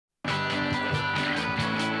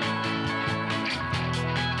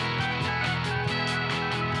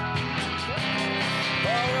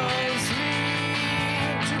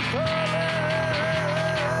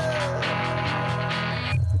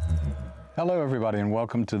Hello, everybody, and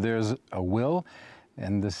welcome to There's a Will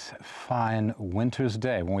in this fine winter's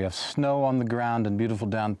day when we have snow on the ground in beautiful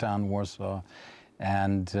downtown Warsaw,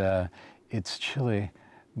 and it's chilly,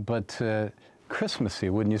 but Christmassy,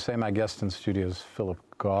 wouldn't you say? My guest in studio is Philip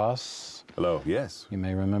Goss. Hello, yes. You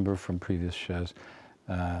may remember from previous shows.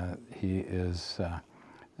 He is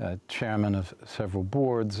chairman of several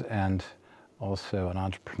boards and also an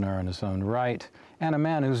entrepreneur in his own right, and a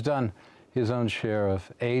man who's done his own share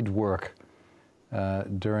of aid work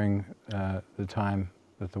during the time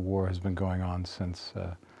that the war has been going on since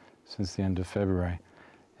the end of February.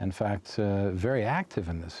 In fact, very active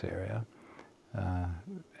in this area.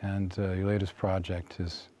 And your latest project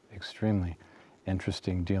is extremely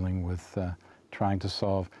interesting, dealing with trying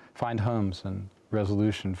to find homes and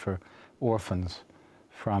resolution for orphans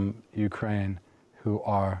from Ukraine who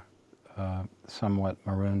are somewhat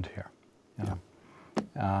marooned here.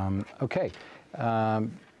 Okay.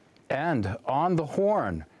 And on the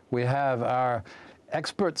horn, we have our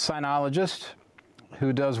expert sinologist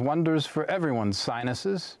who does wonders for everyone's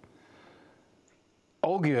sinuses,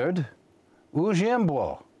 Olgierd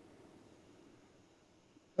Ujimbo.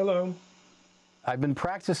 Hello. I've been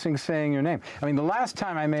practicing saying your name. I mean, the last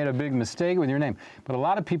time I made a big mistake with your name, but a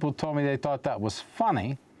lot of people told me they thought that was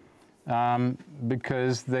funny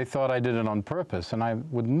because they thought I did it on purpose, and I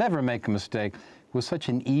would never make a mistake with such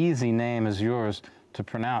an easy name as yours to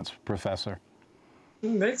pronounce, Professor.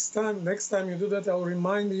 Next time you do that, I'll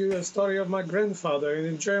remind you a story of my grandfather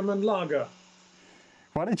in a German lager.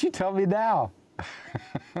 Why did you tell me now?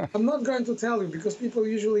 I'm not going to tell you because people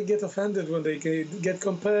usually get offended when they get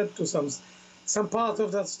compared to some part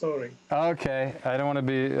of that story. Okay, I don't want to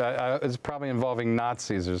be. It's probably involving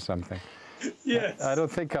Nazis or something. Yes. I don't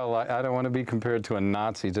think I don't want to be compared to a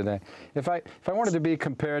Nazi today. If I wanted to be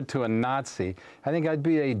compared to a Nazi, I think I'd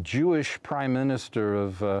be a Jewish prime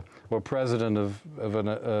minister or president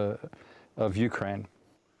of Ukraine.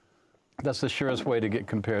 That's the surest way to get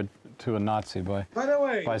compared to a Nazi by the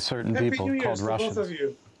way, by certain people called Russians. Both of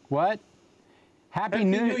you. What? Happy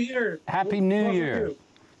New Year. Happy New Year.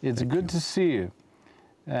 It's good to see you.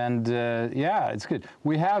 And yeah, it's good.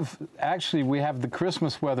 We have the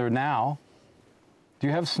Christmas weather now. Do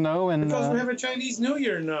you have snow in? Because we have a Chinese New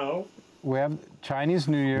Year now. We have Chinese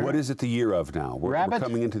New Year. What is it the year of now? We're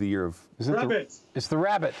coming into the year of... Is it rabbit. It's the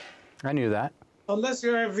rabbit. I knew that. Unless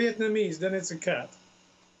you're Vietnamese, then it's a cat.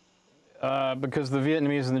 Because the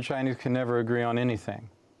Vietnamese and the Chinese can never agree on anything.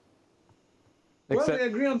 Well, they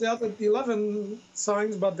agree on the other 11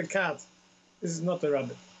 signs, but the cat is not a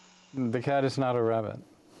rabbit. The cat is not a rabbit.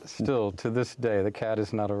 Still, to this day, the cat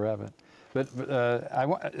is not a rabbit. But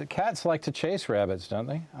cats like to chase rabbits, don't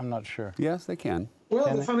they? I'm not sure. Yes, they can.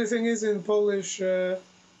 Well, the funny thing is, in Polish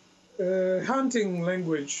hunting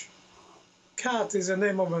language, cat is the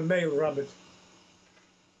name of a male rabbit.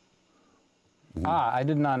 Ah, I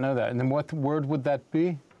did not know that. And then what word would that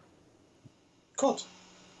be? Kot,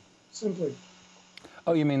 simply.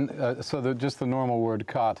 Oh, you mean, so just the normal word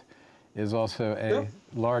kot is also a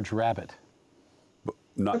large rabbit. But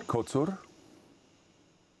not kotsur?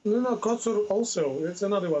 No, kotsur also. It's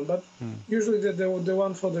another one, but usually the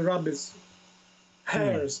one for the rabbits.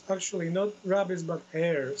 Hares, actually, not rabbits, but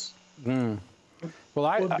hares. Well,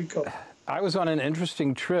 I was on an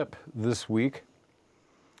interesting trip this week.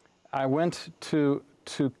 I went to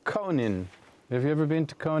Konin. Have you ever been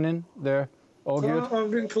to Konin there, Olgierd? I've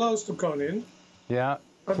been close to Konin. Yeah,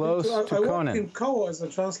 close to Konin. I worked in Koło as a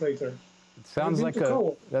translator. It sounds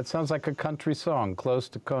that sounds like a country song, Close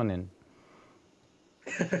to Konin.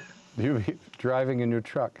 You'll be driving in your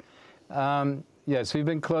truck. Yeah, so you've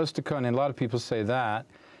been close to Konin. A lot of people say that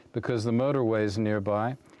because the motorway is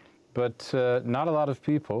nearby, but not a lot of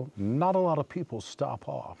people stop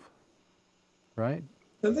off, right?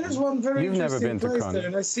 And there's one very interesting place there,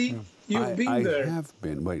 and I see you've been there. I have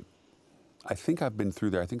been. Wait, I think I've been through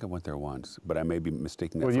there. I think I went there once, but I may be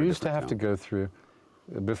mistaking that. Well, for you a used to have to go through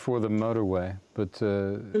before the motorway, but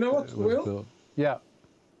you know what, Will? Built. Yeah.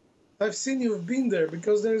 I've seen you've been there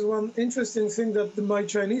because there's one interesting thing that my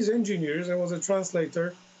Chinese engineers, I was a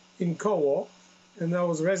translator in Koło, and I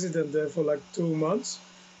was resident there for like 2 months,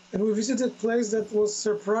 and we visited a place that was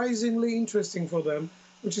surprisingly interesting for them,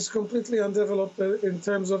 which is completely undeveloped in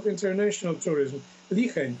terms of international tourism.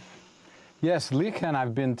 Licheń. Yes, Licheń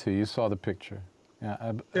I've been to. You saw the picture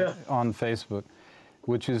on Facebook,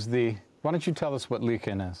 which is the... Why don't you tell us what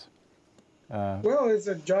Licheń is? Well, it's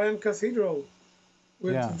a giant cathedral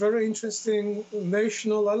with very interesting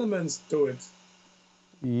national elements to it.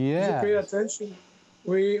 Yeah. If you pay attention,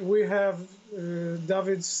 we have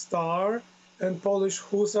David's Star and Polish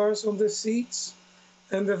hussars on the seats.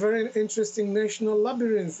 and a very interesting national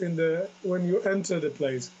labyrinth when you enter the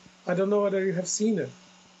place. I don't know whether you have seen it.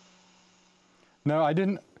 No, I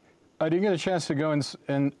didn't get a chance to go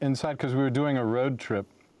inside because we were doing a road trip.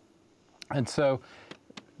 And so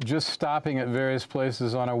just stopping at various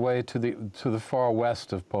places on our way to the far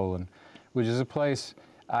west of Poland, which is a place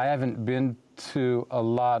I haven't been to a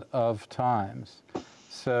lot of times.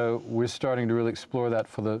 So we're starting to really explore that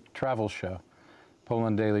for the travel show,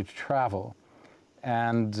 Poland Daily Travel.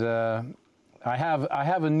 And I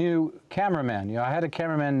have a new cameraman. You know, I had a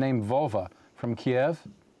cameraman named Vova from Kiev,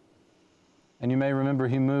 and you may remember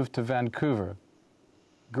he moved to Vancouver.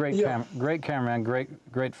 Great cameraman,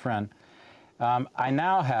 great friend. I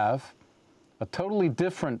now have a totally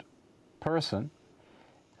different person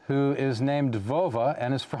who is named Vova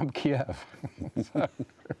and is from Kiev.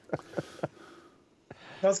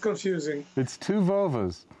 That's confusing. It's two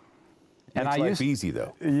Vovas. Makes life easy,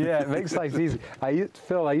 though. Yeah, it makes life easy.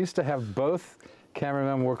 Phil, I used to have both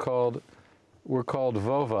cameramen were called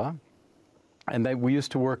Vova, and we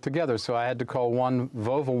used to work together. So I had to call one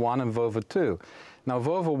Vova 1 and Vova 2. Now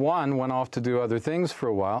Vova 1 went off to do other things for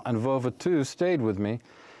a while, and Vova 2 stayed with me,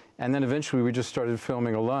 and then eventually we just started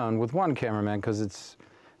filming alone with one cameraman because it's,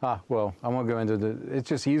 well, I won't go into it's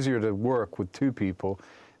just easier to work with two people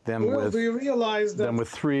than do you realize that with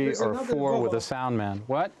three or four Vova, with a sound man.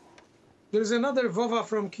 What? There's another Vova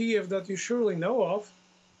from Kiev that you surely know of.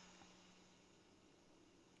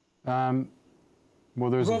 Well,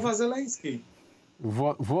 there's Vova Zelensky.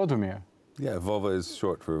 Vladimir. Yeah, Vova is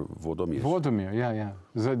short for Volodymyr. Vladimir, yeah.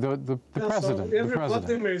 The president. So every the president.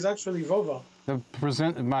 Vladimir is actually Vova.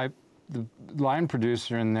 The line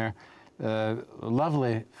producer in there,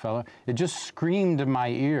 lovely fellow, it just screamed in my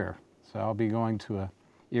ear. So I'll be going to a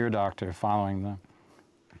ear doctor following the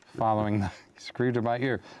screamed in my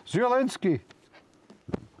ear. Zelensky!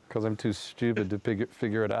 Because I'm too stupid to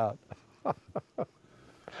figure it out.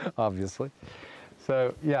 Obviously.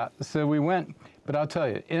 So, yeah, so we went, but I'll tell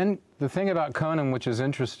you, the thing about Konin, which is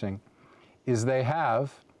interesting, is they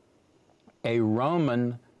have a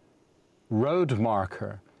Roman road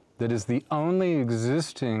marker that is the only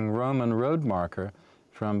existing Roman road marker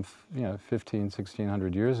from,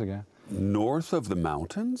 1600 years ago. North of the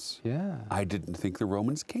mountains? Yeah. I didn't think the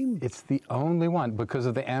Romans came. It's the only one because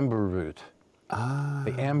of the Amber Route. Ah.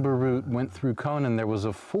 The Amber Route went through Konin. There was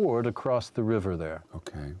a ford across the river there.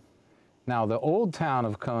 Okay. Now, the old town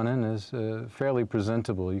of Konin is fairly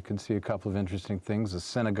presentable. You can see a couple of interesting things. A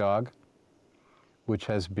synagogue, which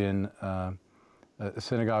has been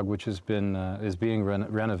is being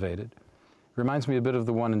renovated. Reminds me a bit of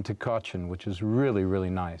the one in Tykocin, which is really,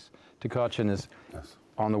 really nice. Tykocin is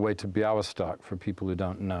on the way to Białystok, for people who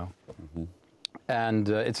don't know. Mm-hmm. And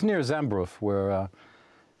it's near Zembrów,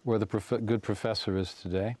 where the good professor is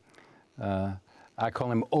today. I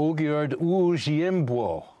call him Olgierd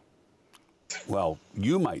Ujimbwo. Well,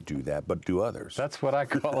 you might do that, but do others. That's what I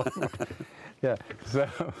call him. Yeah. So,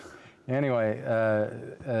 anyway,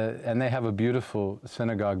 and they have a beautiful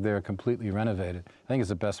synagogue there, completely renovated. I think it's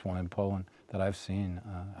the best one in Poland that I've seen.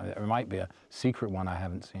 There might be a secret one I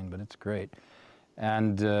haven't seen, but it's great.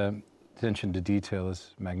 And attention to detail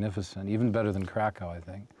is magnificent, even better than Krakow, I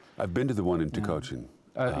think. I've been to the one in Tykocin.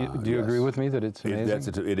 Do you agree with me that it's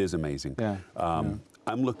amazing? It is amazing. Yeah.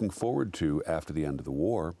 I'm looking forward to, after the end of the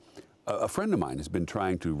war, a friend of mine has been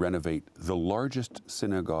trying to renovate the largest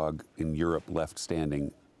synagogue in Europe left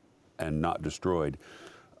standing and not destroyed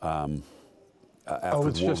after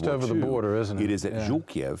it's just over the border, isn't it? It is at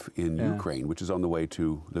Żółkiew in Ukraine, which is on the way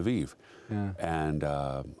to Lviv. Yeah. And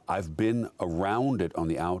I've been around it on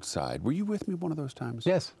the outside. Were you with me one of those times?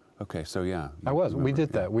 Yes. Okay, so yeah. I was. We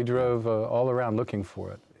did that. We drove all around looking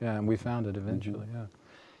for it. Yeah, and we found it eventually. Mm-hmm. Yeah.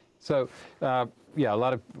 So,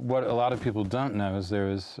 what a lot of people don't know is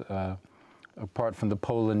there is, apart from the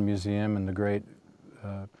Poland Museum and the great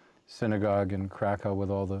synagogue in Krakow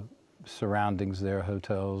with all the surroundings there,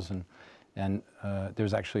 hotels, and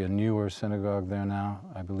there's actually a newer synagogue there now,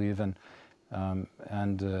 I believe, and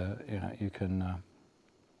you can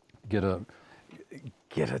get a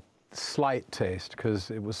slight taste,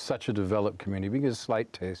 because it was such a developed community. We get a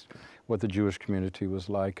slight taste what the Jewish community was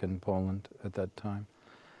like in Poland at that time.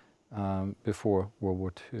 Before World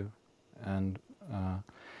War II. And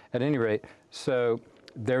at any rate, so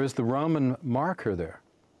there is the Roman marker there,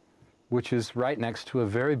 which is right next to a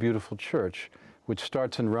very beautiful church, which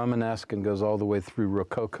starts in Romanesque and goes all the way through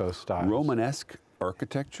Rococo style. Romanesque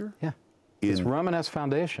architecture? Yeah. It's Romanesque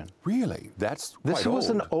foundation. Really? That's quite This was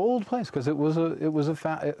an old place because it was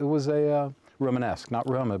a Romanesque, not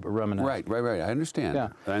Roma, but Romanesque. Right. I understand. Yeah.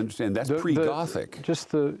 I understand. That's pre-Gothic.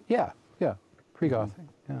 Pre-Gothic.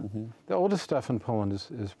 Yeah. The oldest stuff in Poland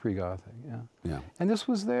is pre-Gothic. Yeah. Yeah. And this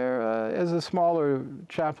was there as a smaller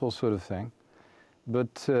chapel sort of thing.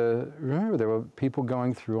 But remember, there were people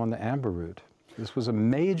going through on the Amber Route. This was a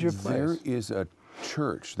major place. There is a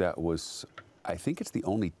church that was, I think it's the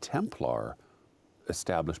only Templar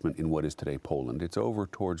establishment in what is today Poland. It's over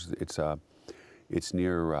towards, it's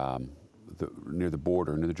near the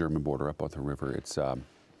border, near the German border, up on the river. It's,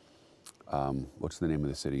 what's the name of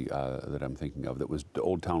the city that I'm thinking of? The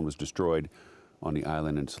old town was destroyed on the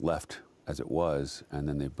island and it's left as it was, and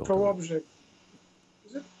then they built Kołobrzeg.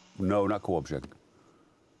 Is it? No, not Kołobrzeg.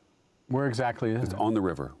 Where exactly is It's it? on the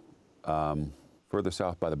river, further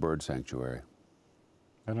south by the bird sanctuary.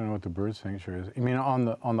 I don't know what the bird sanctuary is. You mean on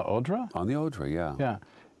the Odra? On the Odra, yeah. Yeah.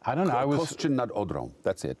 I don't know. I was... Kościan nad Odrą,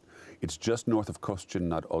 that's it. It's just north of Kościan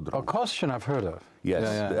nad Odrą. Oh, Kościan I've heard of. Yes,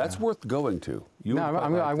 Yeah, that's worth going to. You No, would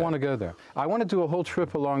quite like I that. want to go there. I want to do a whole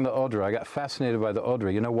trip along the Odra. I got fascinated by the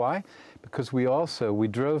Odra. You know why? Because we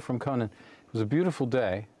drove from Conan. It was a beautiful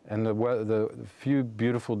day, and the few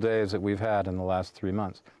beautiful days that we've had in the last 3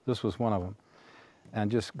 months, this was one of them,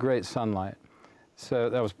 and just great sunlight. So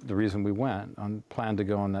that was the reason we went, planned to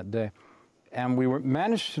go on that day. And we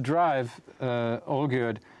managed to drive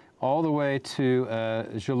Olgierd all the way to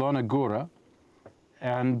Zielona Góra,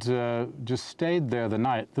 and just stayed there the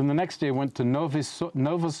night. Then the next day went to Nowy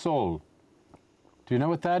Sol. Do you know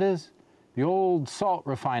what that is? The old salt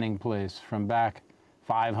refining place from back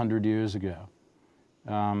 500 years ago,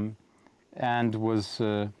 and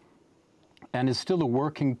is still a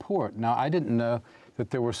working port. Now, I didn't know that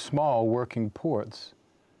there were small working ports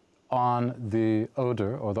on the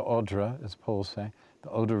Oder, or the Odra, as Poles say, the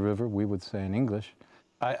Oder River, we would say in English.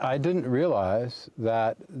 I didn't realize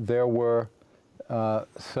that there were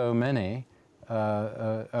so many,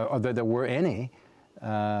 or that there were any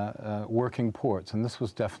working ports, and this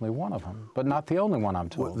was definitely one of them, but not the only one, I'm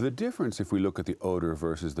told. Well, the difference, if we look at the Oder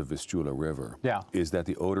versus the Vistula River, is that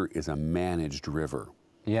the Oder is a managed river.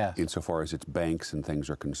 Yes. Insofar as its banks and things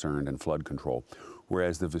are concerned, and flood control,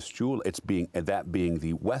 whereas the Vistula, that being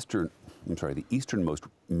the easternmost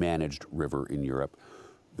managed river in Europe,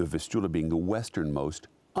 the Vistula being the westernmost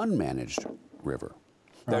unmanaged river.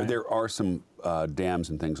 Right. There are some dams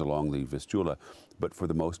and things along the Vistula, but for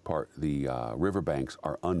the most part, the riverbanks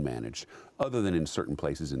are unmanaged, other than in certain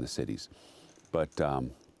places in the cities. But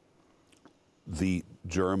the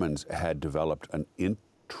Germans had developed an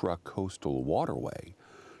intracoastal waterway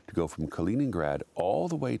to go from Kaliningrad all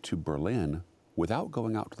the way to Berlin without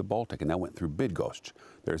going out to the Baltic, and that went through Bydgoszcz.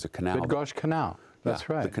 There's a canal. Bydgoszcz Canal, that's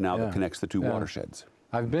right. The canal that connects the two watersheds.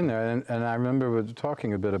 I've been there, and I remember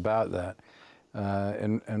talking a bit about that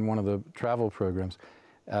in one of the travel programs.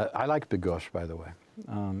 I like Bydgoszcz, by the way.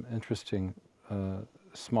 Interesting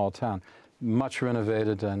small town. Much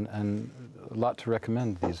renovated and a lot to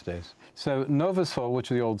recommend these days. So Nowy Sol,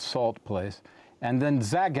 which is the old salt place, and then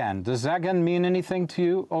Zagan. Does Zagan mean anything to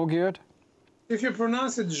you, Olgierd? If you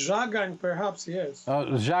pronounce it Żagań, perhaps, yes. Oh,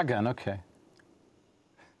 Zagan, okay.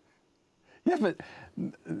 Yeah, but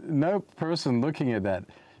no person looking at that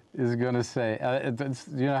is going to say,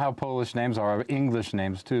 you know how Polish names are, English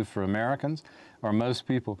names too, for Americans, or most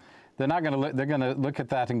people. They're not going to look, they're going to look at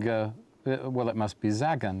that and go, well, it must be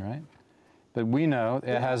Zagan, right? But we know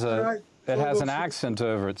it has an accent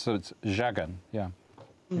over it, so it's Żagań, yeah.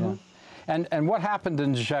 Mm-hmm. Yeah. And what happened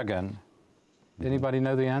in Żagań? Anybody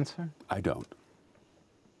know the answer? I don't.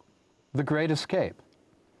 The Great Escape.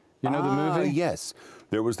 You know the movie? Yes.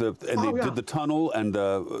 There was they did the tunnel, and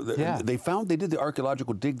they did the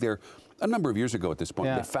archaeological dig there a number of years ago at this point.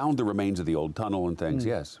 Yeah. They found the remains of the old tunnel and things,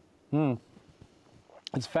 yes. Mm.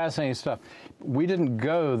 It's fascinating stuff. We didn't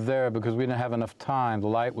go there because we didn't have enough time. The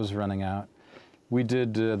light was running out. We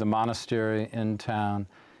did the monastery in town.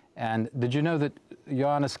 And did you know that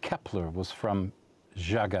Johannes Kepler was from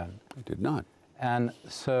Żagań? I did not. And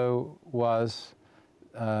so was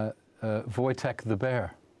Wojtek the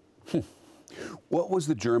Bear. What was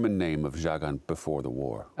the German name of Żagań before the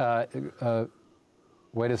war?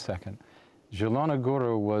 Wait a second. Zielona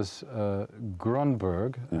Góra was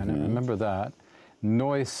Grunberg, I remember that.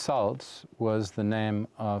 Neue Salz was the name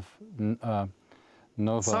of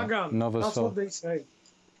Nowy Sol. That's what they say.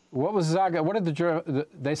 What was Zagan? What did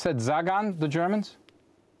they said Zagan, the Germans?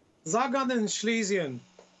 Zagan and Schlesien.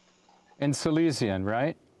 In Silesian,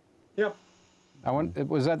 right? Yep.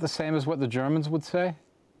 Was that the same as what the Germans would say?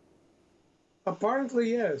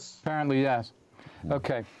 Apparently, yes. Apparently, yes.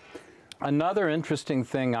 Okay. Another interesting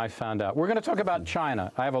thing I found out. We're going to talk about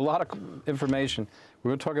China. I have a lot of information. We're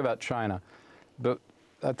going to talk about China. But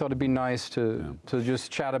I thought it'd be nice to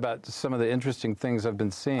just chat about some of the interesting things I've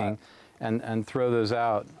been seeing and throw those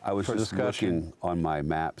out I was for just discussion. looking on my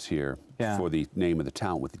maps here for the name of the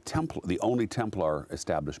town with the only Templar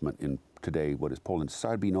establishment in today what is Poland.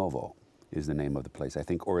 Sarbinowo is the name of the place, I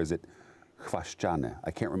think, or is it Chwaszczane?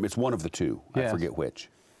 I can't remember. It's one of the two. Yes. I forget which.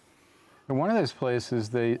 In one of those places,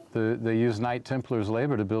 they used Knight Templars'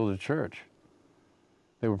 labor to build a church.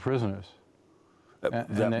 They were prisoners.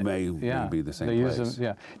 That may be the same they place. Used them,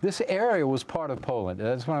 yeah. This area was part of Poland.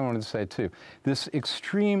 That's what I wanted to say, too. This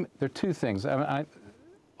extreme, there are two things.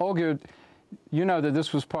 Olga, you know that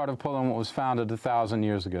this was part of Poland when it was founded 1,000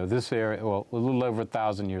 years ago. This area, well, a little over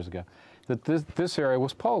 1,000 years ago. That this area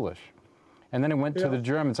was Polish. And then it went to the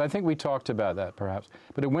Germans. I think we talked about that, perhaps.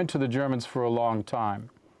 But it went to the Germans for a long time.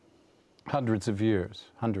 Hundreds of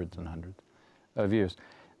years. Hundreds and hundreds of years.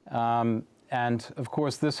 And of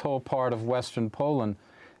course, this whole part of Western Poland,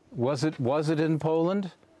 was it in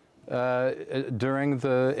Poland during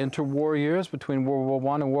the interwar years between World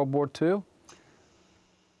War I and World War II?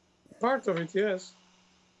 Part of it, yes.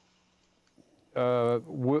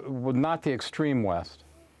 Not the extreme West,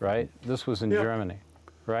 right? This was in Germany,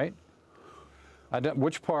 right?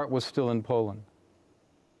 Which part was still in Poland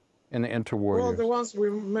in the interwar years? Well, the ones we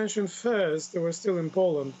mentioned first, they were still in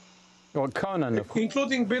Poland. Well, Konin,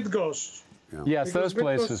 including Bydgoszcz. Yeah. Yes, Because those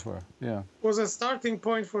places were, was a starting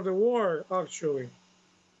point for the war, actually.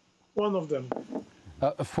 One of them.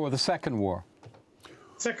 For the Second War.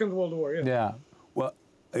 Second World War, yeah. Yeah. Well,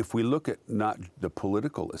 if we look at not the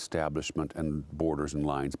political establishment and borders and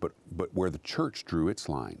lines, but where the church drew its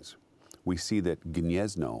lines, we see that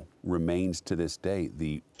Gniezno remains to this day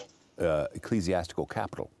the ecclesiastical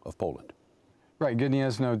capital of Poland. Right,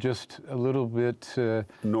 Gniezno just a little bit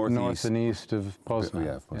north and east of Poznan.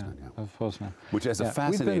 Yeah, Poznan, Of Poznan. Which has a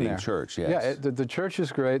fascinating church, yes. Yeah, the church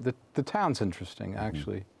is great. The town's interesting,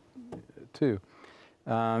 actually, too.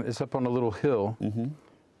 It's up on a little hill,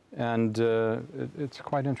 and it's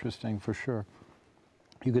quite interesting, for sure.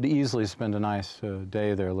 You could easily spend a nice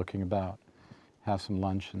day there looking about, have some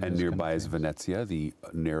lunch. And nearby is Venezia, the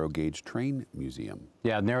narrow gauge train museum.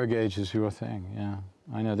 Yeah, narrow gauge is your thing, yeah.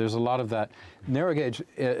 I know, there's a lot of that. Narrow gauge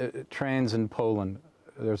trains in Poland,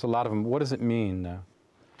 there's a lot of them. What does it mean,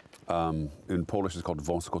 though? In Polish, it's called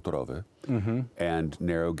wąskotorowy, and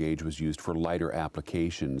narrow gauge was used for lighter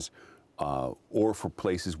applications or for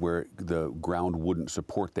places where the ground wouldn't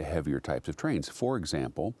support the heavier types of trains. For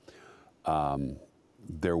example,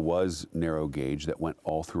 there was narrow gauge that went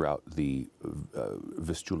all throughout the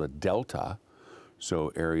Vistula Delta,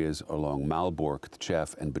 so areas along Malbork,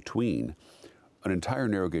 Tczew, and between, an entire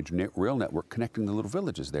narrow gauge rail network connecting the little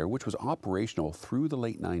villages there, which was operational through the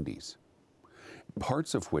late 90s.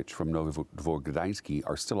 Parts of which from Nowy Dwór Gdański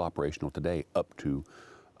are still operational today up to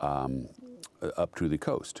the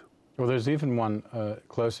coast. Well, there's even one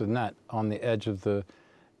closer than that on the edge of the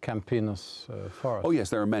Campinas forest. Oh yes,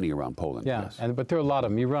 there are many around Poland. Yeah, yes. but there are a lot of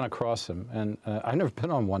them. You run across them, and I've never been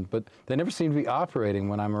on one, but they never seem to be operating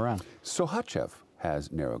when I'm around. Sochaczew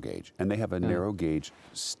has narrow gauge, and they have a narrow gauge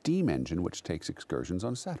steam engine which takes excursions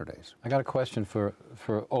on Saturdays. I got a question for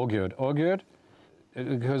Olgjerd. Olgjerd,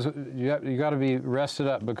 because you got to be rested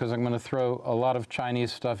up because I'm going to throw a lot of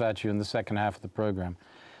Chinese stuff at you in the second half of the program.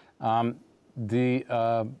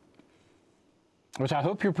 Which I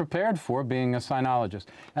hope you're prepared for, being a sinologist.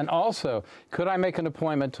 And also, could I make an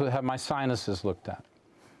appointment to have my sinuses looked at?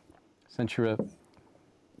 Since you're a...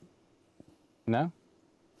 No?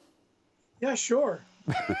 Yeah, sure.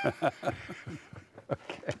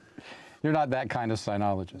 Okay. You're not that kind of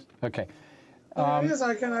sinologist. Okay. Yes,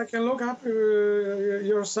 I can look up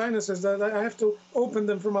your sinuses. That I have to open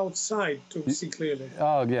them from outside to see clearly.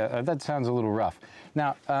 Oh, yeah, that sounds a little rough.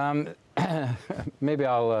 Now, maybe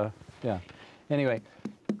I'll, yeah. Anyway,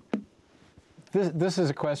 this is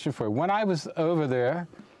a question for you. When I was over there,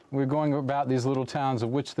 we were going about these little towns, of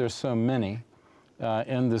which there's so many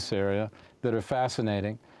in this area, that are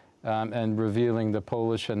fascinating and revealing the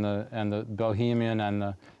Polish and the Bohemian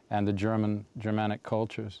and the Germanic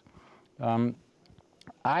cultures.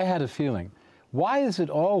 I had a feeling, why is it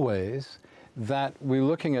always that we're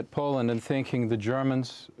looking at Poland and thinking the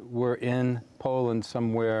Germans were in Poland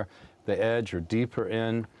somewhere, the edge or deeper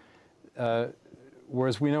in,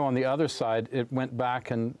 whereas we know on the other side it went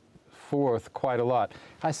back and forth quite a lot.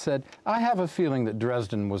 I said, I have a feeling that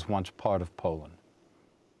Dresden was once part of Poland.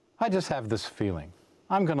 I just have this feeling.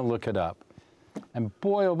 I'm going to look it up. And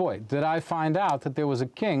boy, oh boy, did I find out that there was a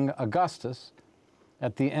king, Augustus,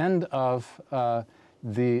 at the end of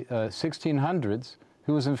the 1600s,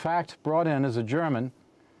 who was in fact brought in as a German,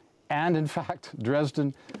 and in fact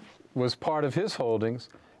Dresden was part of his holdings.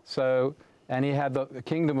 So, and he had the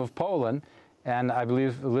Kingdom of Poland, and I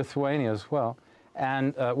believe Lithuania as well.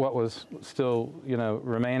 and what was still,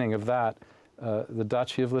 remaining of that, the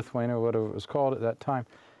Duchy of Lithuania, or whatever it was called at that time.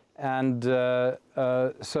 And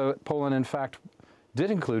so Poland, in fact,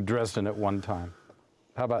 did include Dresden at one time.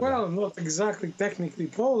 How about that? Well, not exactly technically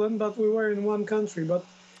Poland, but we were in one country. But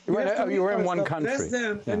you were in one country.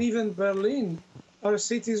 Dresden and even Berlin are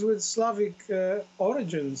cities with Slavic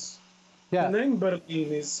origins. Yeah. The name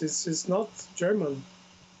Berlin is not German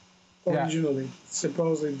originally,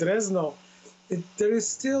 supposedly. Dresno. There is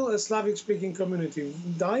still a Slavic-speaking community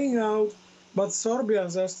dying out, but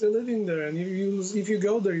Sorbians are still living there. And if you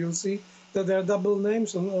go there, you'll see that there are double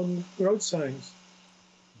names on road signs.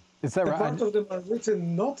 Is that right? Part of them are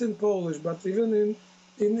written not in Polish, but even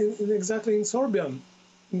in exactly in Sorbian,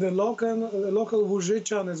 in the local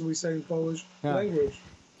Łużycian, as we say in Polish language.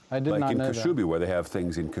 I did not know in Kashubi, that. where they have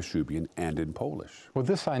things in Kashubian and in Polish. Well,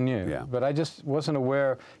 this I knew, but I just wasn't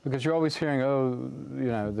aware, because you're always hearing,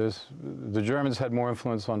 the Germans had more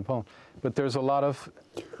influence on Poland, but there's a lot of,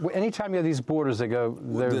 anytime you have these borders, they go,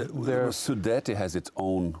 they're Sudety has its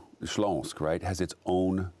own, Śląsk, right, has its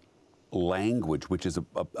own language, which is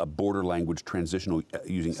a border language transitional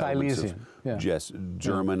using elements of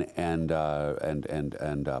German and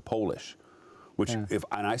Polish. Which, and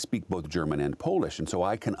I speak both German and Polish, and so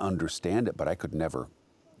I can understand it, but I could never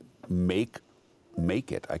make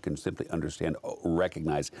it. I can simply understand,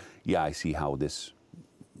 recognize, I see how this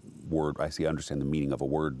word, understand the meaning of a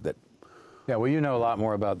word that. Yeah, well, you know a lot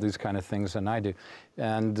more about these kind of things than I do,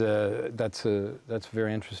 and that's a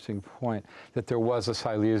very interesting point, that there was a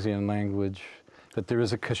Silesian language, that there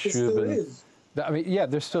is a Kashubian. I mean,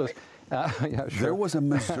 there still is. Sure. There was a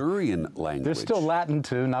Masurian language. There's still Latin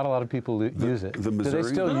too. Not a lot of people use it. The Masurian. Do they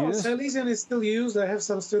still use? Silesian is still used. I have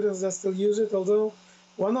some students that still use it. Although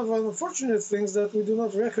one of the unfortunate things that we do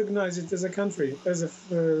not recognize it as a country, as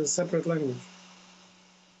a separate language.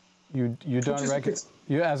 You don't recognize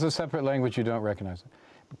you as a separate language. You don't recognize it.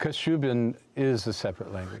 Kashubian is a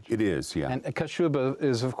separate language. It is, yeah. And Kashuba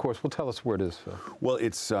is, of course. Well, tell us where it is, Phil. Well,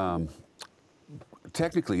 it's.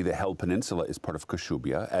 Technically, the Hel Peninsula is part of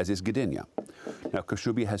Kashubia, as is Gdynia. Now,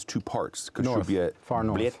 Kashubia has two parts: Kashubia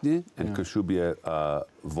Bletne and Kashubia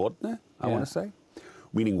Wodne, I want to say,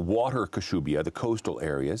 meaning water Kashubia, the coastal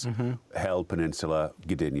areas, Hel Peninsula,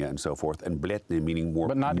 Gdynia, and so forth, and Bletne, meaning more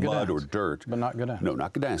mud or dirt. But not Gdansk. No,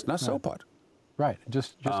 not Gdansk, not Sopot. Right,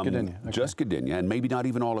 just Gdynia. Okay. Just Gdynia, and maybe not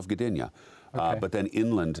even all of Gdynia. But then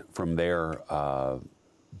inland from there,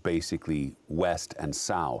 basically west and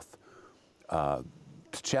south,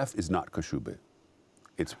 Tczew is not Kashubi.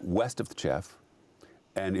 It's west of Tczew,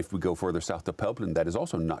 and if we go further south to Pelplin, that is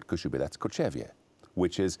also not Kashubi. That's Kochevie,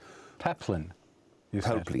 which is Peplin.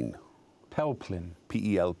 Pelplin. Pelplin.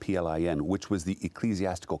 P-E-L-P-L-I-N, which was the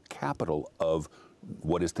ecclesiastical capital of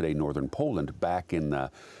what is today northern Poland back in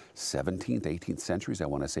the 17th, 18th centuries, I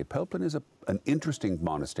want to say. Pelplin is an interesting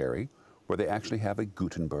monastery where they actually have a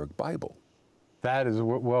Gutenberg Bible. That is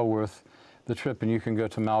well worth the trip, and you can go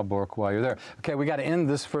to Malbork while you're there. Okay, we got to end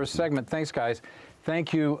this first segment. Thanks, guys.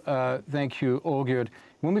 Thank you, Olgierd.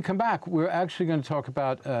 When we come back, we're actually going to talk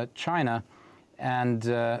about China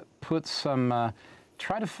and put some,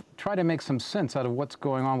 try to make some sense out of what's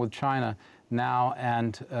going on with China now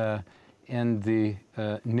and in the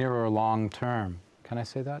nearer long term. Can I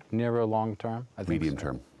say that? Nearer long term? I think medium so.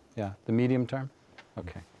 term. Yeah, the medium term?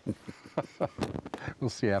 Okay. We'll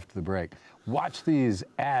see after the break. Watch these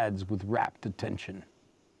ads with rapt attention.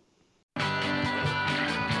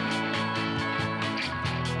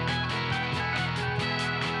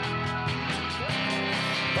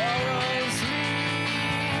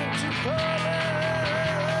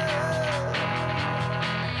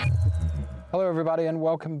 Hello, everybody, and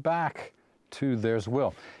welcome back to There's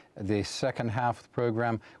Will. The second half of the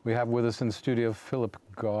program, we have with us in the studio Philip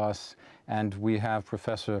Goss, and we have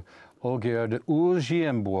Professor Olgierd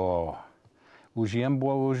Ujiembo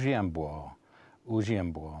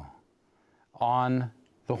on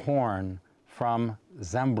the horn from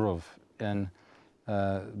Zambrów in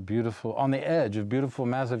beautiful, on the edge of beautiful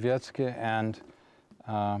Mazowieckie and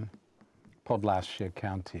Podlaskie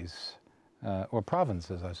counties, or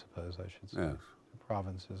provinces, I suppose I should say. Yes.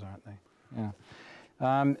 Provinces, aren't they? Yeah.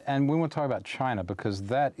 And we want to talk about China because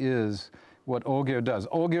that is what Olgierd does.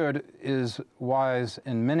 Olgierd is wise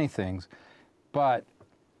in many things, but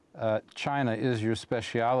China is your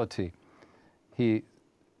specialty. He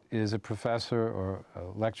is a professor, or a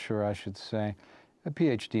lecturer, I should say, a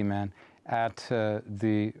PhD man at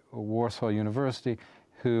the Warsaw University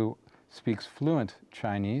who speaks fluent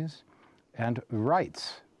Chinese and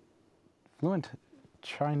writes fluent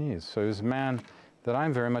Chinese. So he's a man that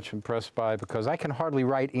I'm very much impressed by because I can hardly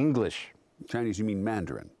write English. Chinese, you mean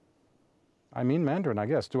Mandarin? I mean Mandarin, I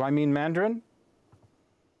guess. Do I mean Mandarin?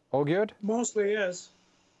 Olgierd? Mostly, yes.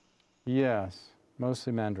 Yes,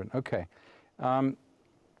 mostly Mandarin. Okay.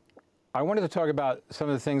 I wanted to talk about some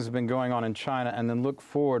of the things that have been going on in China and then look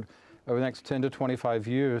forward over the next 10 to 25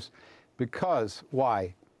 years. Because,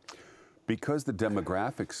 why? Because the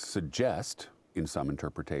demographics suggest, in some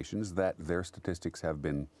interpretations, that their statistics have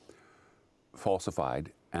been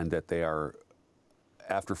falsified and that they are,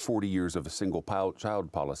 after 40 years of a single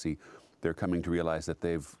child policy, they're coming to realize that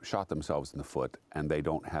they've shot themselves in the foot and they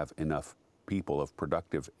don't have enough people of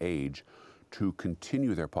productive age to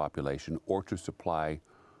continue their population or to supply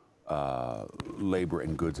labor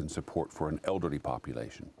and goods and support for an elderly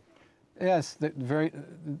population. Yes, very,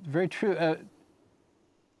 very true.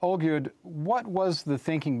 Olgierd, what was the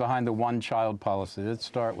thinking behind the one-child policy? Let's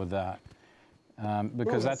start with that.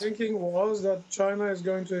 Because the thinking was that China is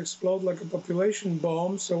going to explode like a population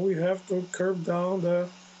bomb, so we have to curb down the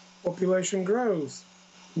population growth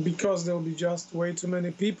because there will be just way too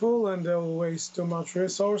many people and they'll waste too much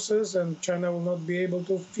resources and China will not be able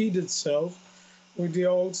to feed itself with the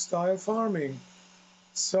old style farming.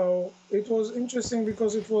 So it was interesting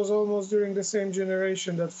because it was almost during the same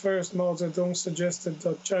generation that first Mao Zedong suggested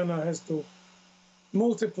that China has to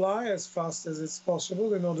multiply as fast as it's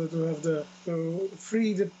possible in order to have to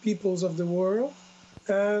free the peoples of the world.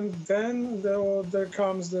 And then there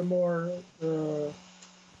comes the more,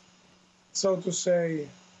 so to say,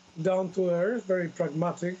 down-to-earth, very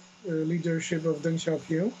pragmatic leadership of Deng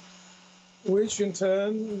Xiaoping, which in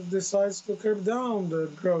turn decides to curb down the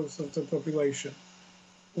growth of the population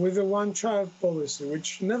with a one-child policy,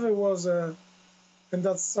 which never was and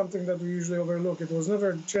that's something that we usually overlook. It was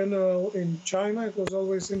never general in China. It was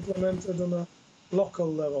always implemented on a local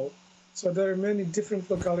level. So there are many different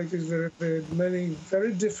localities, many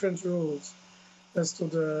very different rules as to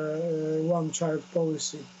the one-child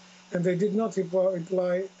policy. And they did not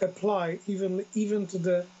apply even to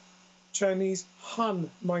the Chinese Han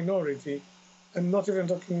minority. I'm not even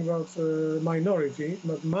talking about minority,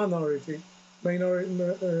 but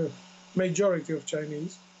majority of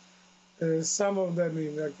Chinese. Some of them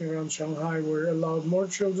around Shanghai were allowed more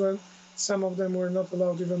children. Some of them were not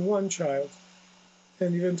allowed even one child.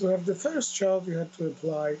 And even to have the first child, you had to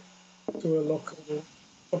apply to a local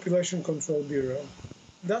population control bureau.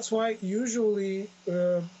 That's why usually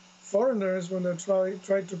foreigners, when they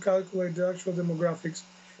try to calculate the actual demographics,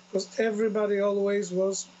 because everybody always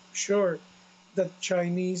was sure that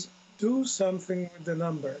Chinese do something with the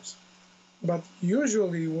numbers. But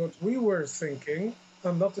usually what we were thinking,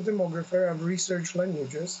 I'm not a demographer, I've researched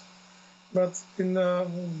languages, but in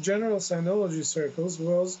general sinology circles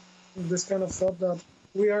was this kind of thought that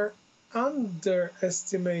we are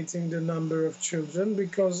underestimating the number of children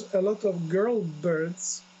because a lot of girl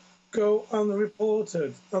births go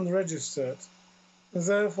unreported, unregistered.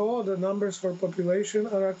 Therefore, the numbers for population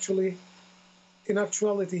are actually, in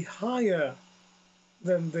actuality, higher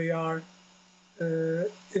than they are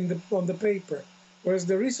on the paper. Whereas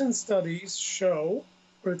the recent studies show,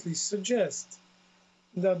 or at least suggest,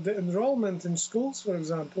 that the enrollment in schools, for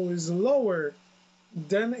example, is lower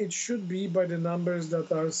than it should be by the numbers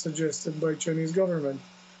that are suggested by Chinese government.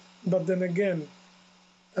 But then again,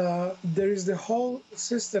 there is the whole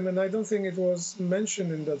system, and I don't think it was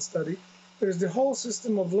mentioned in that study, there is the whole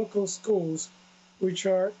system of local schools which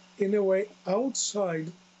are in a way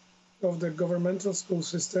outside of the governmental school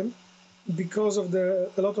system because of a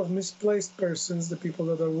lot of misplaced persons, the people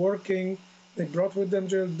that are working, they brought with them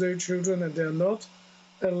their children and they are not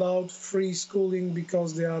allowed free schooling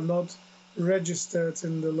because they are not registered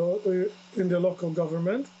in the local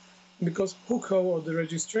government, because hukou, or the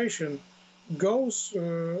registration, goes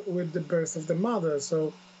with the birth of the mother.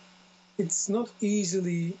 So it's not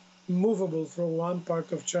easily movable from one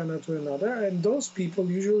part of China to another. And those people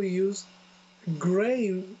usually use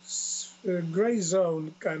gray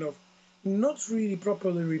zone, kind of not really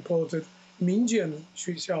properly reported Minjian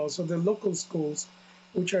Xuxiao, so the local schools,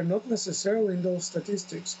 which are not necessarily in those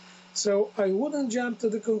statistics. So I wouldn't jump to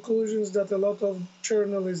the conclusions that a lot of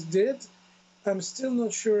journalists did. I'm still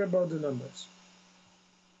not sure about the numbers.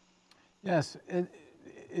 Yes,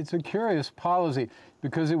 it's a curious policy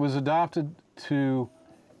because it was adopted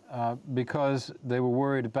because they were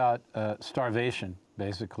worried about starvation,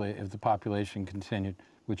 basically, if the population continued,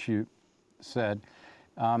 which you said.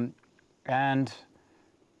 And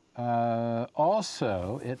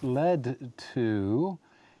also, it led to,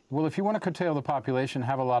 well, if you want to curtail the population,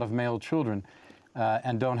 have a lot of male children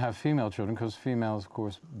and don't have female children, because females, of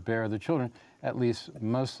course, bear the children, at least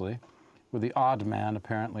mostly, with the odd man,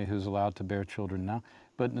 apparently, who's allowed to bear children now,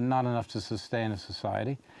 but not enough to sustain a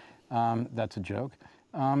society. That's a joke.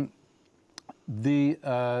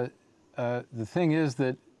 the thing is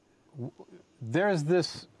that there's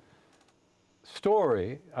this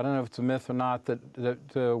story, I don't know if it's a myth or not, that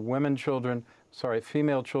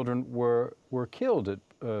female children were killed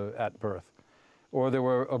at birth, or there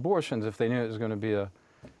were abortions if they knew it was going to be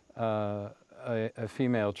a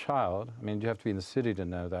female child. I mean, you have to be in the city to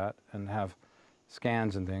know that and have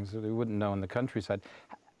scans and things. So they wouldn't know in the countryside.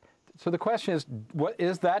 So the question is,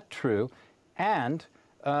 is that true? And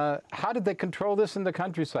how did they control this in the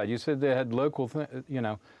countryside? You said they had local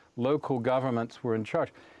governments were in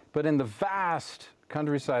charge. But in the vast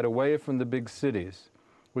countryside away from the big cities,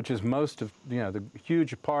 which is most of, the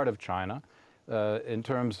huge part of China in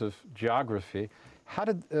terms of geography, how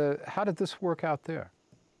did this work out there?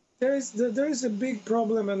 There is a big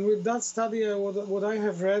problem, and with that study, what I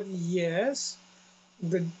have read, yes,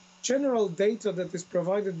 the general data that is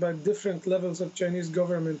provided by different levels of Chinese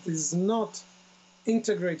government is not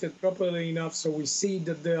integrated properly enough, so we see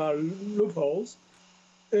that there are loopholes.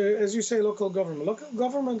 As you say, local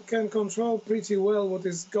government can control pretty well what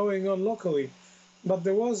is going on locally, but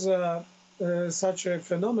there was such a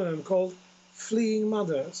phenomenon called fleeing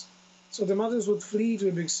mothers. So the mothers would flee to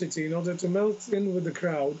a big city in order to melt in with the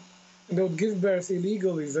crowd, and they would give birth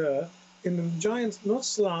illegally there in the giant, not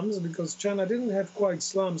slums, because China didn't have quite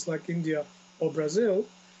slums like India or Brazil,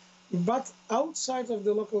 but outside of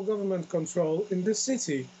the local government control in the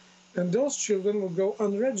city. And those children would go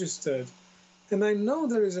unregistered. And I know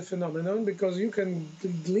there is a phenomenon, because you can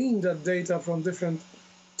glean that data from different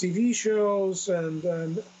TV shows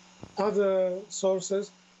and other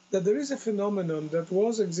sources, that there is a phenomenon that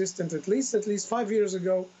was existent at least 5 years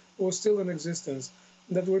ago, was still in existence,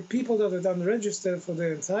 that were people that had unregistered for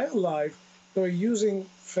their entire life, they were using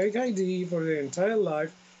fake ID for their entire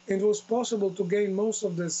life, and it was possible to gain most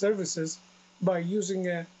of the services by using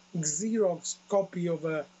a Xerox copy of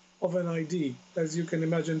an ID. As you can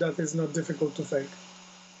imagine, that is not difficult to fake.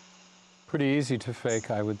 Pretty easy to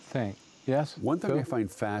fake, I would think. Yes? One thing I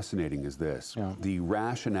find fascinating is this. Yeah. The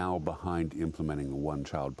rationale behind implementing the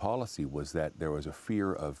one-child policy was that there was a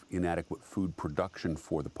fear of inadequate food production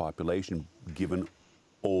for the population, given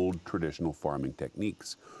old traditional farming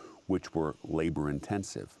techniques, which were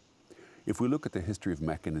labor-intensive. If we look at the history of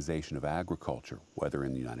mechanization of agriculture, whether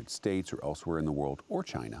in the United States or elsewhere in the world or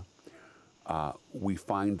China, we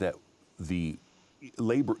find that the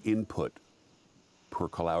labor input per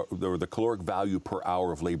caloric, or the caloric value per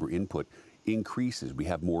hour of labor input increases. We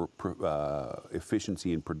have more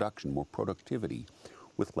efficiency in production, more productivity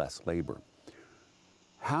with less labor.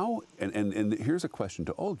 How, and here's a question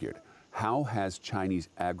to Olgierd, how has Chinese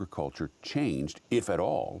agriculture changed, if at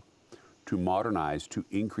all, to modernize, to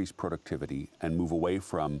increase productivity and move away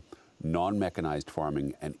from non-mechanized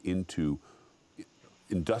farming and into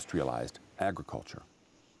industrialized agriculture,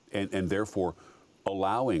 and therefore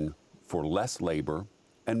allowing for less labor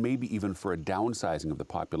and maybe even for a downsizing of the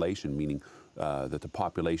population, meaning that the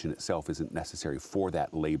population itself isn't necessary for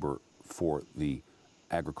that labor for the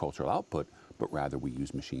agricultural output, but rather we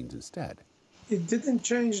use machines instead? It didn't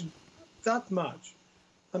change that much.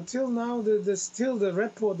 Until now,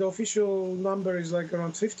 the official number is like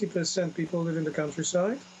around 50% people live in the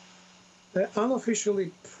countryside.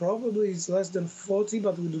 Unofficially, probably it's less than 40,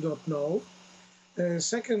 but we do not know.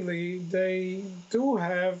 Secondly, they do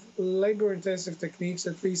have labor-intensive techniques,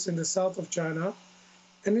 at least in the south of China.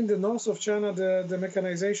 And in the north of China, the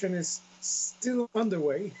mechanization is still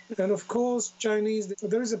underway. And of course,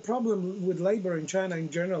 there is a problem with labor in China in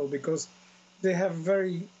general, because they have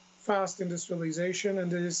very fast industrialization,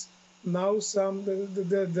 and there is now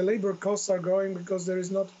the labor costs are growing because there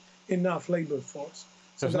is not enough labor force.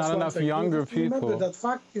 So there's not enough younger people. Remember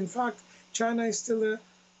that in fact, China is still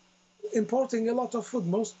importing a lot of food.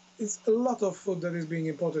 It's a lot of food that is being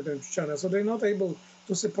imported into China, so they're not able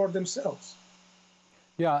to support themselves.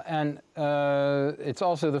 Yeah, and it's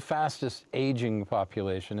also the fastest aging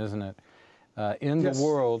population, isn't it, in the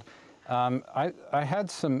world. I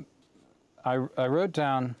wrote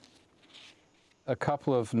down a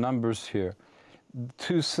couple of numbers here.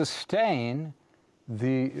 To sustain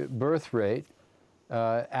the birth rate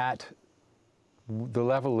at the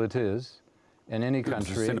level it is in any country.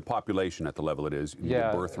 To sustain a population at the level it is, you need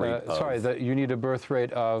a birth rate of... you need a birth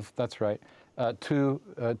rate of, that's right,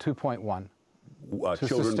 2.1. To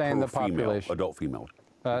children sustain per the population. Female, adult female.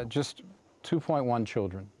 Just 2.1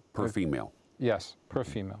 children. Per female. Yes, per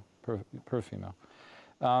female, per female.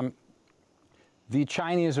 The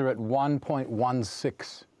Chinese are at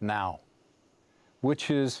 1.16 now,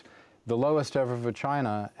 which is the lowest ever for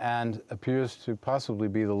China and appears to possibly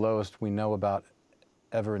be the lowest we know about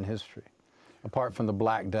ever in history. apart from the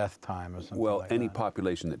Black Death time or something Well, like any that.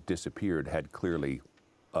 population that disappeared had clearly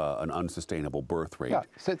an unsustainable birth rate. Yeah,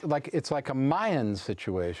 so it's like a Mayan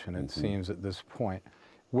situation, it seems, at this point,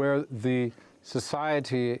 where the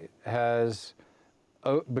society has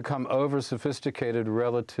become over-sophisticated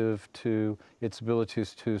relative to its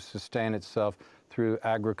abilities to sustain itself through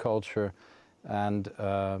agriculture and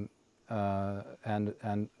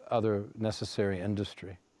other necessary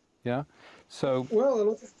industry. Yeah. So Well, a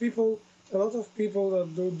lot of people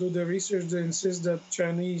that do the research, they insist that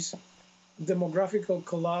Chinese demographical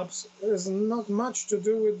collapse has not much to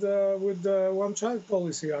do with the one-child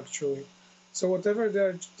policy, actually. So whatever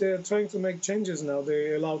they're trying to make changes now,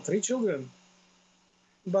 they allow 3 children,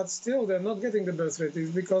 but still they're not getting the birth rate.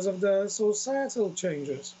 It's because of the societal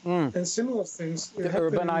changes and similar things. the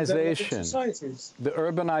urbanization. Societies. The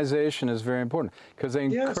urbanization is very important because they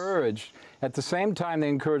Yes. encourage, at the same time they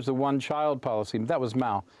encourage the one-child policy. That was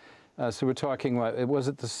Mao. So we're talking, was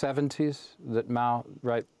it the 70s that Mao,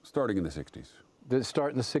 right? Starting in the 60s. Did it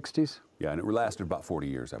start in the 60s? Yeah, and it lasted about 40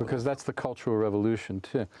 years. Because that's the Cultural Revolution,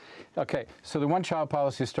 too. Okay, so the one-child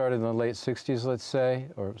policy started in the late 60s, let's say,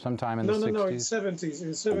 or sometime in the 60s? No, in 70s.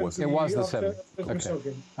 In 70s. It was the after 70s.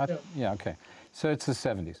 Okay. Yeah. Yeah, okay. So it's the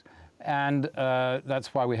 70s. And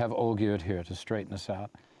that's why we have Olgierd here, to straighten us out.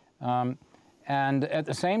 And at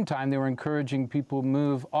the same time, they were encouraging people to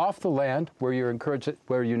move off the land, where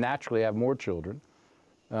you naturally have more children,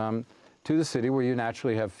 to the city, where you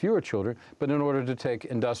naturally have fewer children, but in order to take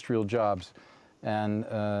industrial jobs, and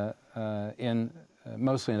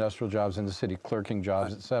mostly industrial jobs in the city, clerking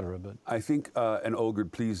jobs, et cetera. But I think, and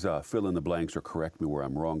Olgierd, please fill in the blanks or correct me where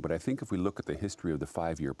I'm wrong, but I think if we look at the history of the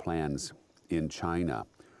 5-year plans in China,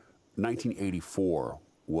 1984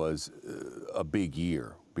 was a big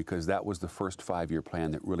year, because that was the first 5-year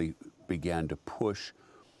plan that really began to push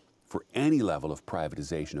for any level of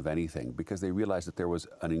privatization of anything, because they realized that there was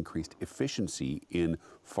an increased efficiency in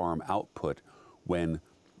farm output when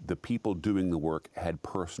the people doing the work had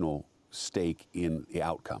personal stake in the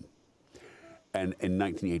outcome. And in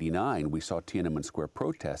 1989, we saw Tiananmen Square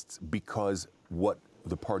protests because what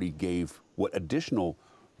the party gave, what additional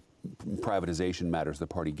privatization matters the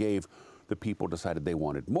party gave, the people decided they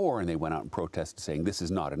wanted more, and they went out and protested saying, this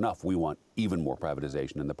is not enough, we want even more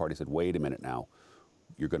privatization. And the party said, wait a minute now,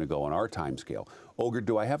 you're going to go on our time scale. Olgierd,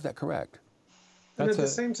 do I have that correct? And at the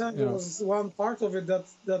same time, there was one part of it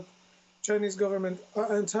that Chinese government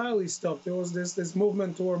entirely stopped. There was this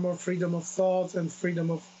movement toward more freedom of thought and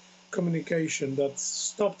freedom of communication that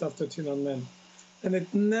stopped after Tiananmen. And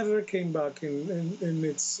it never came back in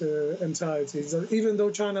its entirety. So even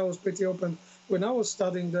though China was pretty open, when I was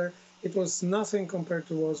studying there, it was nothing compared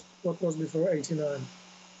to what was before '89.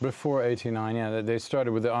 before '89, yeah, they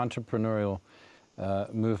started with the entrepreneurial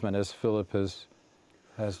movement, as Philip has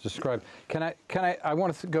described. I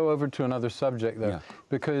want to go over to another subject there,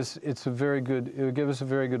 because it will give us a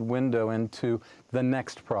very good window into the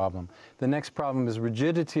next problem. The next problem is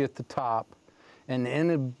rigidity at the top and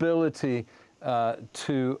inability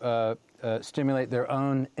to stimulate their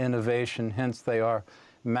own innovation. Hence, they are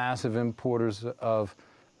massive importers of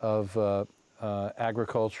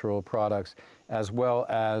agricultural products, as well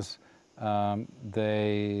as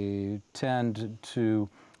they tend to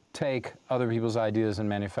take other people's ideas and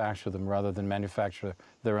manufacture them rather than manufacture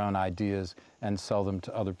their own ideas and sell them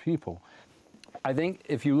to other people. I think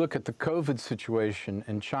if you look at the COVID situation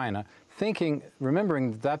in China,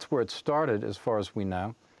 remembering that's where it started as far as we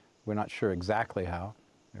know, we're not sure exactly how,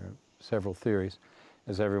 there are several theories,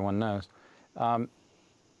 as everyone knows.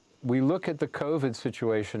 We look at the COVID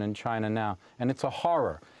situation in China now, and it's a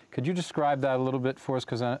horror. Could you describe that a little bit for us?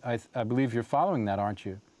 Because I believe you're following that, aren't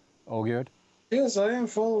you, Olgierd? Yes, I am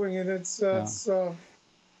following it. The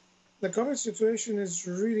COVID situation is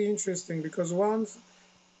really interesting because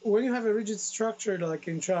when you have a rigid structure like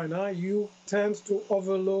in China, you tend to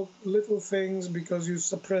overlook little things because you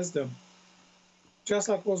suppress them, just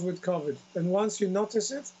like was with COVID. And once you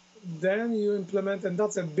notice it, then you implement, and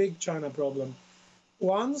that's a big China problem.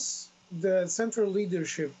 Once the central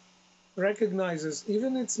leadership recognizes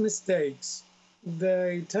even its mistakes,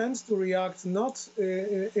 they tend to react not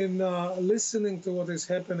in listening to what is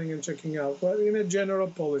happening and checking out, but in a general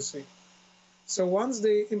policy. So once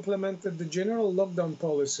they implemented the general lockdown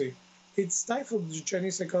policy, it stifled the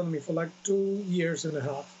Chinese economy for like 2.5 years.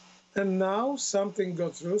 And now something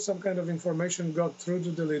got through, some kind of information got through to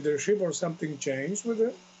the leadership, or something changed with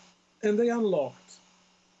it, and they unlocked.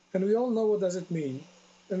 And we all know what does it mean.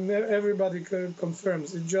 And everybody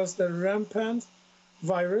confirms it's just a rampant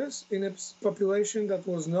virus in a population that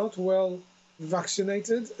was not well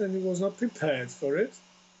vaccinated and was not prepared for it.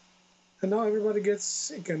 and now everybody gets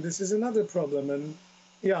sick, and this is another problem. And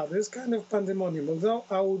yeah, there's kind of pandemonium. Although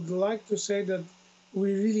I would like to say that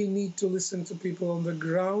we really need to listen to people on the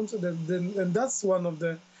ground, and that's one of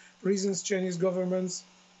the reasons Chinese governments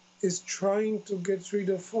is trying to get rid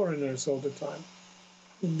of foreigners all the time.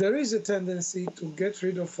 There is a tendency to get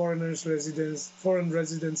rid of foreign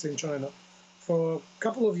residents in China for a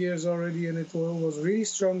couple of years already, and it was really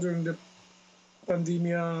strong during the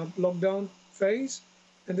pandemic lockdown phase.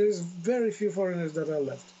 And there's very few foreigners that are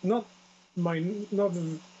left. I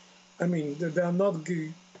mean, they are not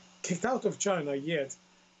kicked out of China yet,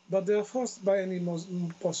 but they are forced by any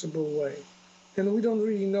possible way. And we don't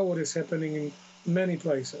really know what is happening in many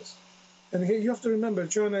places. And here you have to remember,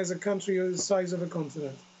 China is a country the size of a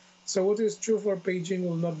continent. So what is true for Beijing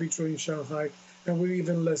will not be true in Shanghai, and will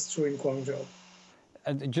even less true in Guangzhou.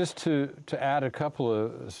 And just to add a couple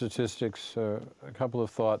of statistics, a couple of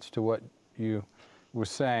thoughts to what you were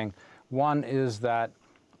saying. One is that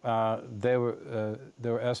there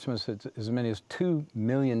were estimates that as many as 2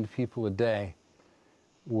 million people a day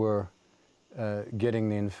were getting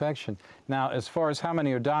the infection. Now, as far as how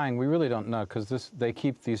many are dying, we really don't know, because they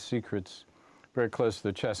keep these secrets very close to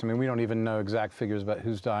their chest. I mean, we don't even know exact figures about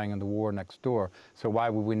who's dying in the war next door. So why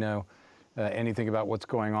would we know anything about what's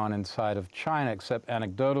going on inside of China except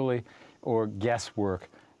anecdotally or guesswork?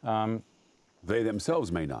 They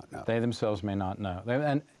themselves may not know. They themselves may not know.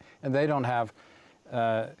 And they don't have...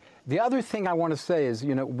 the other thing I want to say is,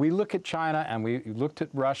 you know, we look at China and we looked at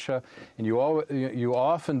Russia, and you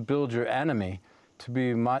often build your enemy to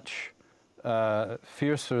be much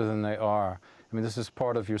fiercer than they are. I mean, this is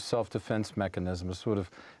part of your self-defense mechanism, a sort of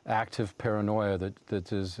active paranoia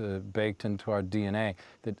that is baked into our DNA,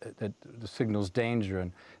 that signals danger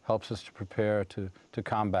and helps us to prepare to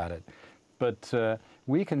combat it. But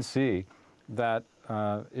we can see that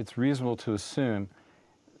it's reasonable to assume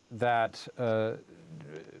that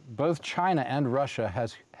both China and Russia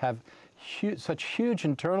have such huge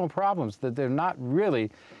internal problems that they're not really,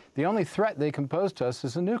 the only threat they can pose to us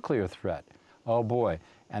is a nuclear threat. Oh boy.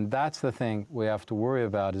 And that's the thing we have to worry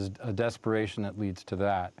about, is a desperation that leads to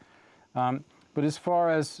that. But as far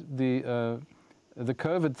as the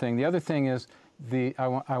COVID thing, the other thing is,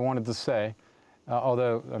 I wanted to say,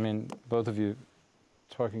 although, I mean, both of you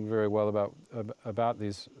talking very well about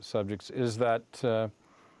these subjects, is that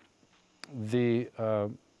the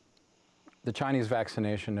Chinese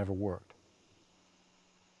vaccination never worked.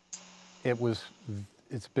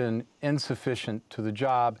 It's been insufficient to the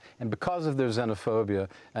job, and because of their xenophobia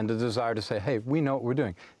and the desire to say, hey, we know what we're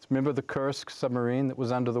doing. Remember the Kursk submarine that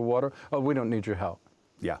was under the water? Oh, we don't need your help.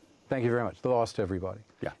 Yeah. Thank you very much. They lost everybody.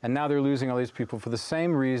 Yeah. And now they're losing all these people for the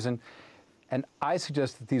same reason. And I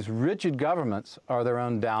suggest that these rigid governments are their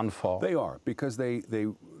own downfall. They are, because they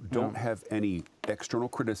don't have any external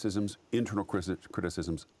criticisms, internal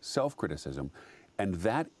criticisms, self-criticism, and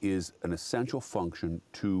that is an essential function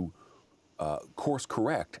to course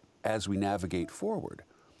correct as we navigate forward.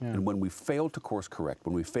 Yeah. And when we fail to course correct,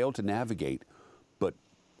 when we fail to navigate, but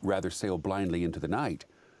rather sail blindly into the night,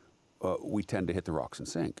 we tend to hit the rocks and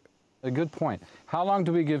sink. A good point. How long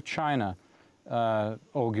do we give China,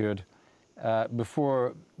 Olgerd,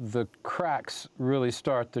 before the cracks really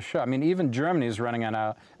start to show? I mean, even Germany is running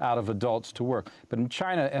out of adults to work. But in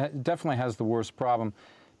China, it definitely has the worst problem.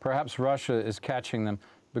 Perhaps Russia is catching them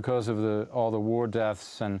because of all the war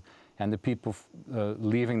deaths and the people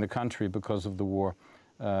leaving the country because of the war,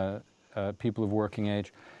 people of working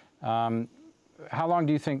age. How long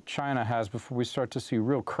do you think China has before we start to see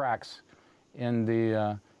real cracks in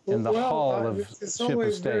the hull of ship of state? It's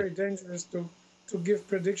always very dangerous to give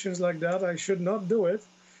predictions like that. I should not do it.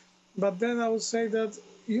 But then I would say that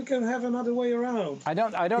you can have another way around. I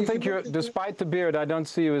don't think you're, despite the beard, I don't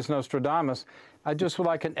see you as Nostradamus. I just would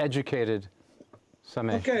like an educated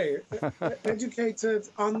summation. Okay, educated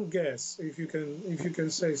unguess, if you can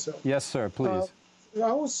say so. Yes, sir, please.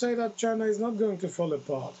 I would say that China is not going to fall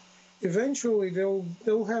apart. Eventually,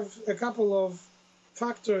 they'll have a couple of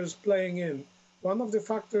factors playing in. One of the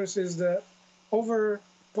factors is the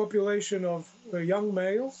overpopulation of young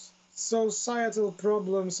males, societal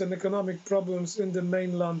problems and economic problems in the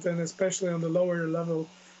mainland, and especially on the lower level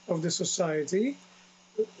of the society,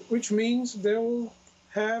 which means they will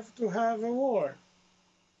have to have a war.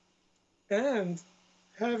 And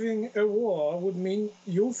having a war would mean,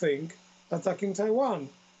 you think, attacking Taiwan.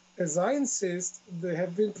 As I insist, it has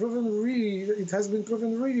been proven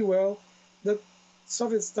really well that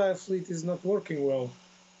Soviet-style fleet is not working well.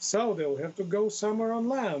 So they'll have to go somewhere on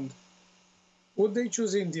land. Would they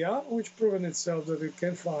choose India, which proven itself that it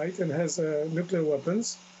can fight and has nuclear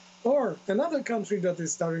weapons, or another country that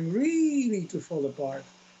is starting really to fall apart,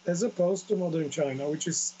 as opposed to modern China, which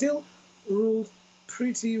is still ruled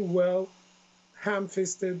pretty well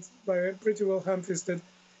ham-fisted by a pretty well ham-fisted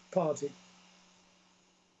party.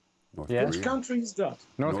 North Yes. Which Korea. country is that?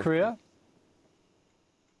 North Korea?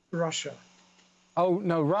 Russia. Oh,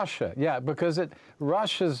 no, Russia. Yeah, because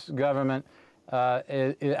Russia's government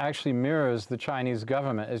it actually mirrors the Chinese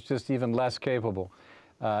government. It's just even less capable,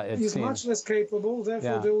 it It's seems. much less capable,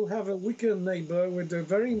 therefore Yeah. they will have a weaker neighbor with a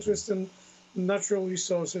very interesting natural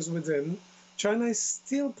resources within. China is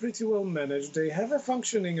still pretty well managed. They have a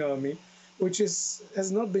functioning army, which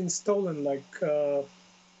has not been stolen like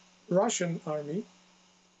Russian army.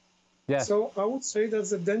 Yes. So I would say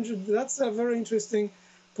that's a danger. That's a very interesting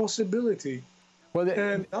possibility, Well,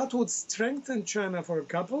 and that would strengthen China for a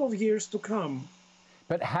couple of years to come.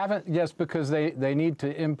 but yes, because they need to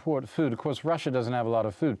import food. Of course, Russia doesn't have a lot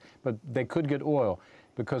of food, but they could get oil.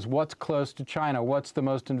 Because what's close to China? What's the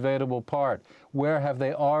most invadable part? Where have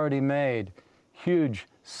they already made huge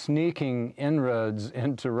sneaking inroads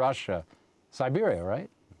into Russia? Siberia, right?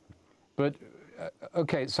 But,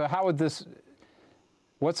 okay, so how would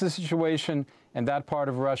what's the situation in that part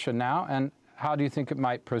of Russia now, and how do you think it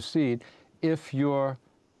might proceed if your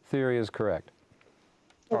theory is correct?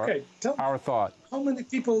 Okay, tell me, Our thought. how many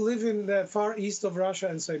people live in the far east of Russia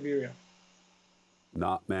and Siberia?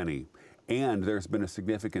 Not many. And there's been a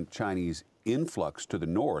significant Chinese influx to the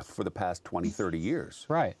north for the past 20, 30 years.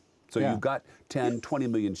 Right. So Yeah. you've got 10, 20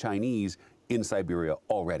 million Chinese in Siberia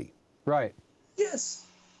already. Right. Yes,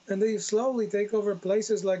 and they slowly take over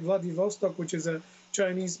places like Vladivostok, which is a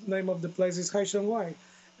Chinese name of the place is Haishanwai,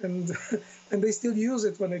 and and they still use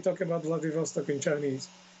it when they talk about Vladivostok in Chinese.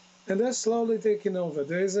 And they're slowly taking over.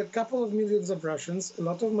 There is a couple of millions of Russians, a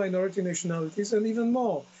lot of minority nationalities, and even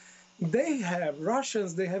more.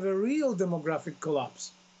 Russians, they have a real demographic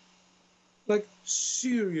collapse. Like,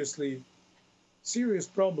 seriously, serious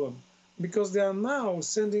problem. Because they are now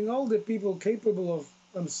sending all the people capable of,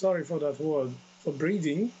 I'm sorry for that word, for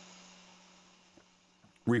breeding,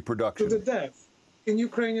 Reproduction. to the death in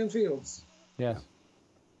Ukrainian fields. Yes.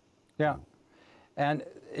 Yeah. And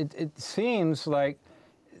it seems like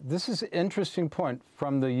this is an interesting point.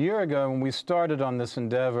 From the year ago when we started on this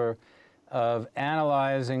endeavor of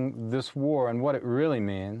analyzing this war and what it really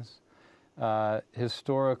means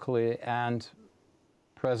historically and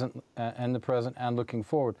the present and looking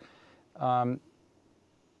forward,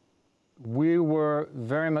 we were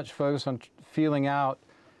very much focused on feeling out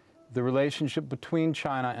the relationship between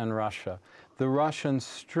China and Russia, the Russian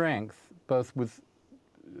strength, both with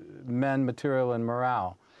men, material, and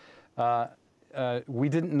morale. We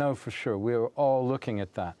didn't know for sure. We were all looking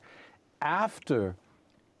at that. After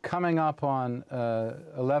coming up on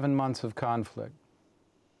 11 months of conflict,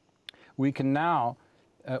 we can now,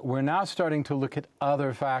 we're now starting to look at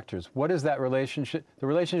other factors. What is that relationship? The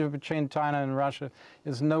relationship between China and Russia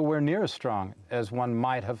is nowhere near as strong as one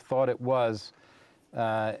might have thought it was,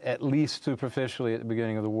 at least superficially at the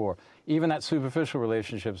beginning of the war. Even that superficial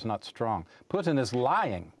relationship is not strong. Putin is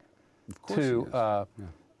lying to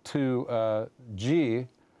G.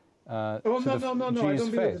 No, I don't believe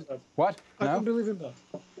in that. What? I No? don't believe in that.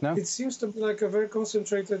 No? It seems to be like a very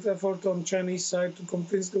concentrated effort on Chinese side to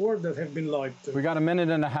convince the world that have been lied to. We got a minute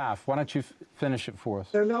and a half. Why don't you finish it for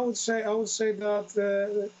us? And I would say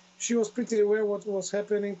that she was pretty aware what was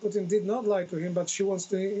happening. Putin did not lie to him, but she wants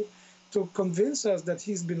to convince us that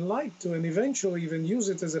he's been lied to, and eventually even use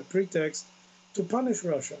it as a pretext to punish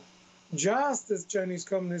Russia, just as Chinese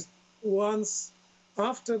communists once,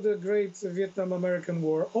 after the great Vietnam-American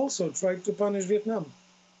War, also tried to punish Vietnam.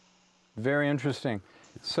 Very interesting.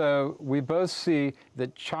 So we both see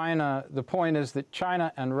that China, the point is that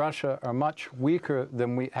China and Russia are much weaker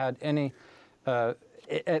than we had any,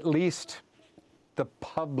 at least the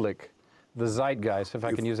public, the zeitgeist, if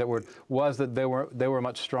I can use that word, was that they were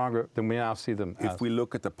much stronger than we now see them as. If we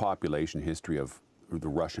look at the population history of the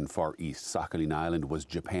Russian Far East, Sakhalin Island was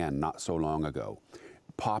Japan not so long ago,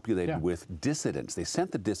 populated with dissidents. They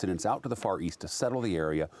sent the dissidents out to the Far East to settle the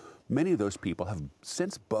area. Many of those people have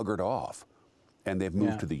since buggered off, and they've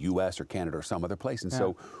moved to the U.S. or Canada or some other place. And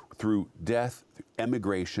so through death,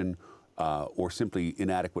 emigration, or simply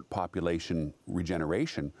inadequate population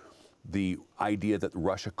regeneration, the idea that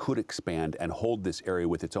Russia could expand and hold this area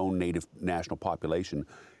with its own native national population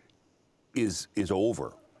is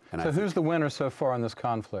over. And So who's the winner so far in this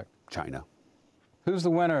conflict? China. Who's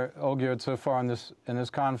the winner, Olgierd, so far in this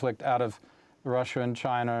conflict out of Russia and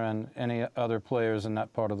China and any other players in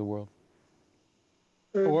that part of the world?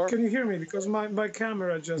 Can you hear me? Because my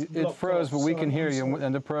camera just blocked It froze, off, but we so can hear I'm you, sorry.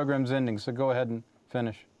 and the program's ending, so go ahead and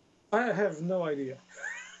finish. I have no idea.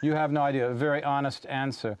 You have no idea. A very honest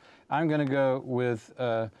answer. I'm going to go with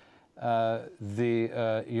the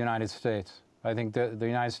United States. I think that the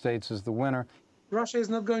United States is the winner. Russia is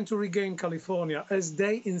not going to regain California, as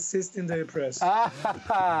they insist in their press. Or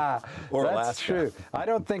That's Alaska. true. I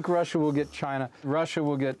don't think Russia will get China. Russia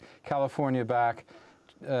will get California back.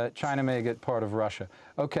 China may get part of Russia.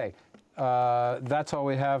 Okay, that's all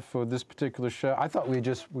we have for this particular show. I thought we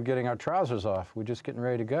just were getting our trousers off. We're just getting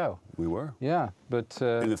ready to go. We were. Yeah, but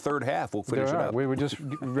In the third half, we'll finish it up. we were just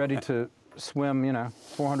ready to swim,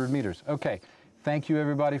 400 meters. Okay, thank you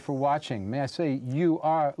everybody for watching. May I say, you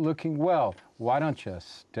are looking well. Why don't you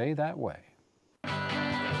stay that way?